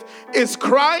live is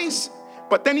Christ.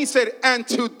 But then he said, and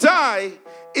to die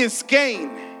is gain.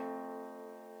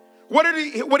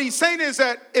 What he's saying is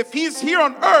that if he's here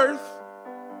on earth,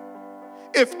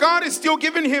 if God is still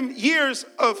giving him years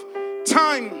of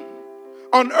time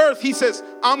on earth, he says,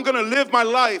 I'm going to live my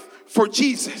life for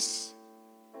Jesus.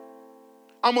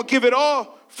 I'm going to give it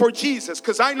all for Jesus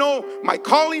because I know my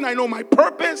calling, I know my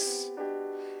purpose.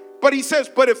 But he says,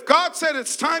 but if God said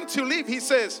it's time to leave, he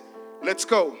says, let's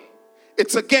go.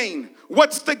 It's a gain.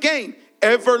 What's the gain?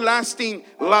 Everlasting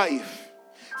life.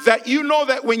 That you know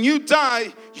that when you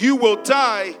die, you will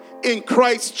die in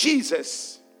Christ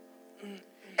Jesus.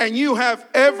 And you have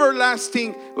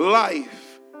everlasting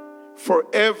life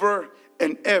forever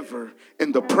and ever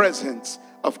in the presence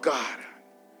of God.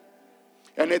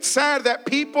 And it's sad that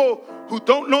people who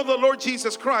don't know the Lord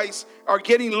Jesus Christ are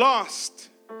getting lost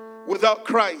without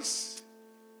Christ.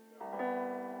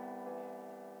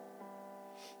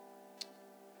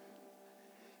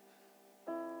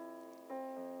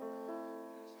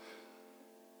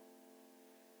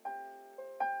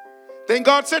 Then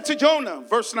God said to Jonah,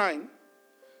 verse 9,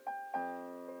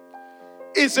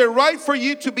 is it right for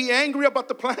you to be angry about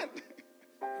the plant?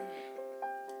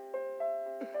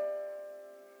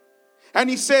 And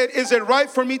he said, is it right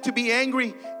for me to be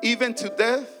angry even to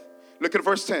death? Look at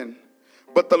verse 10.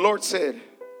 But the Lord said,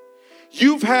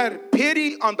 you've had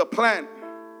pity on the plant.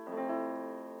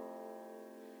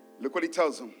 Look what he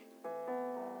tells him.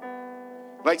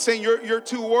 Like saying you're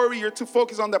too worried, you're too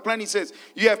focused on the plant. He says,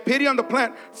 you have pity on the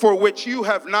plant for which you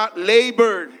have not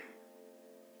labored.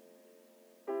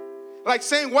 Like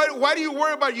saying, why do you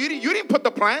worry about it? You didn't put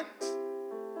the plant.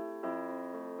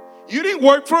 You didn't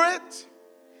work for it.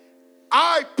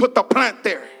 I put the plant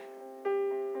there.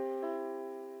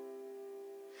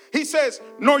 He says,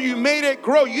 nor you made it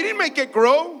grow. You didn't make it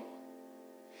grow.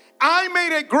 I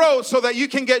made it grow so that you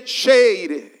can get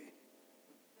shade.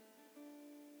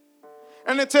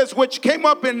 And it says, which came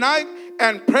up in night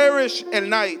and perished in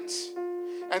night.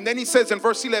 And then he says in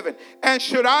verse 11, and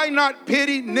should I not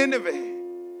pity Nineveh?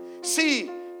 See,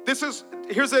 here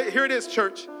it is,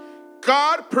 church.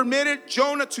 God permitted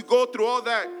Jonah to go through all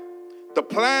that. The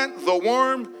plant, the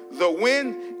worm, the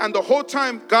wind, and the whole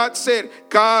time God said,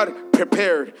 God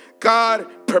prepared,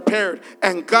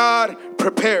 and God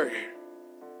prepared.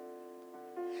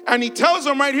 And he tells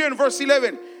them right here in verse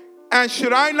 11, and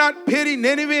should I not pity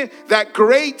Nineveh, that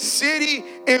great city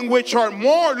in which are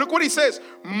more, look what he says,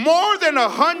 more than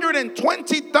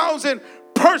 120,000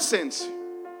 persons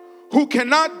who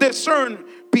cannot discern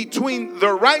between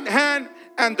their right hand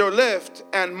and their left,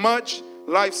 and much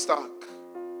livestock.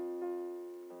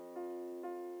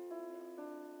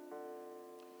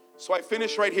 So I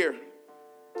finish right here.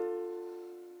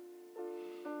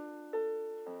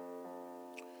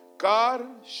 God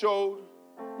showed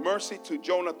mercy to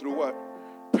Jonah through what?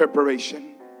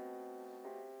 Preparation.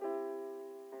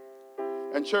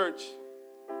 And church,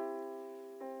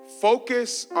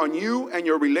 focus on you and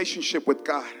your relationship with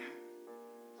God.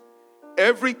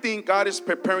 Everything, God is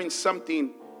preparing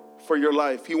something for your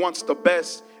life. He wants the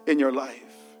best in your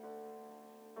life.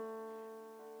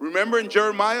 Remember in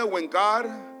Jeremiah when God,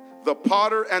 the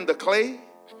potter and the clay,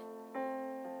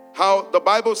 how the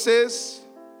Bible says,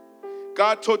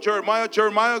 God told Jeremiah,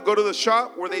 go to the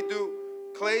shop where they do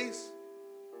clays.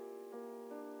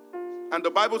 And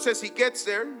the Bible says he gets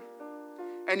there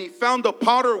and he found the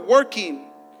potter working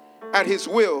at his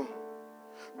will.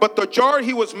 But the jar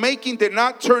he was making did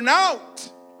not turn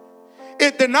out.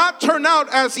 It did not turn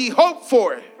out as he hoped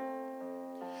for it.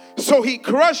 So he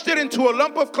crushed it into a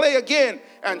lump of clay again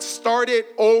and started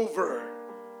over.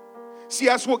 See,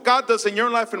 that's what God does in your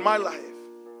life and my life.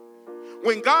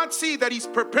 When God sees that he's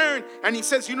preparing and he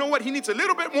says, you know what, he needs a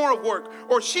little bit more of work,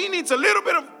 or she needs a little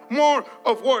bit more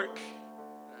of work.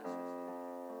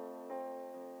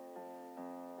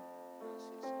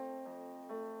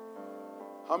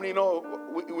 How many know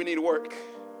we need work?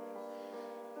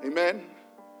 Amen.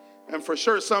 And for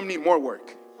sure some need more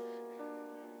work.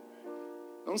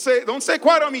 Don't say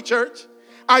quiet on me, church.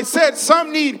 I said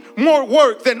some need more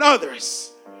work than others.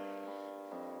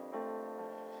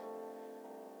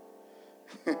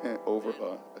 Over.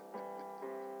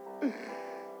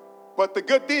 But the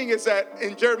good thing is that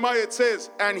in Jeremiah it says,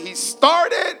 and he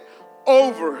started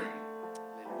over.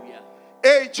 Hallelujah.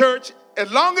 Hey, church,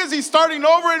 as long as he's starting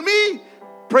over in me,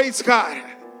 praise God.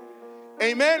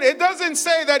 Amen. It doesn't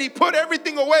say that he put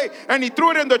everything away and he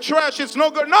threw it in the trash. It's no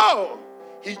good. No.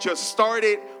 He just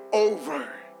started over.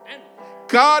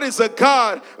 God is a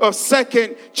God of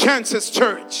second chances,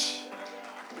 church.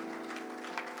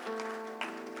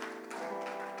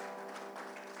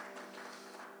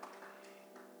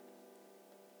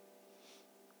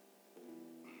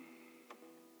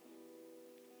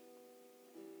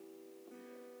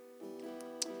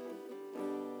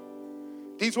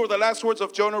 These were the last words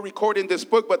of Jonah recorded in this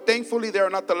book, but thankfully they are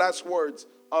not the last words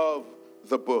of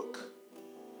the book.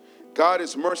 God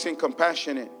is mercy and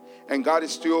compassionate, and God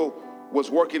is still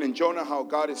was working in Jonah, how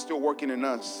God is still working in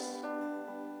us.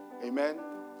 Amen.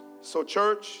 So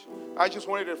church, I just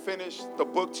wanted to finish the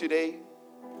book today,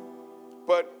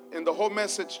 but in the whole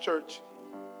message, church,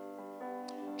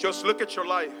 just look at your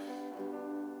life.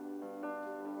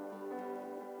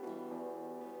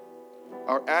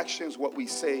 Our actions, what we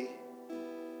say,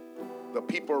 the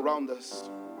people around us.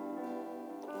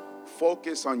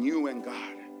 Focus on you and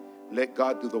God. Let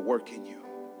God do the work in you.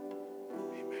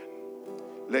 Amen.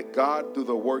 Let God do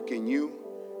the work in you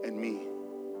and me.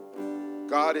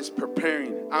 God is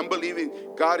preparing. I'm believing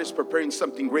God is preparing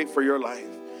something great for your life.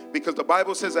 Because the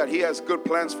Bible says that he has good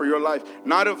plans for your life.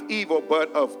 Not of evil, but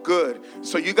of good.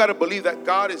 So you got to believe that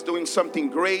God is doing something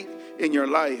great in your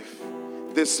life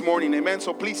this morning. Amen.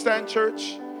 So please stand,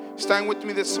 church. Stand with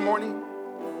me this morning.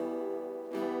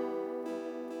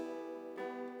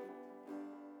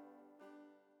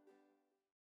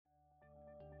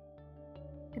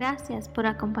 Gracias por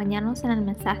acompañarnos en el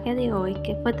mensaje de hoy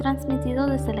que fue transmitido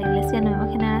desde la Iglesia Nueva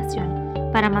Generación.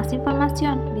 Para más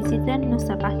información, visiten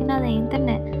nuestra página de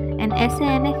internet en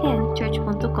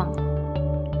sngchurch.com.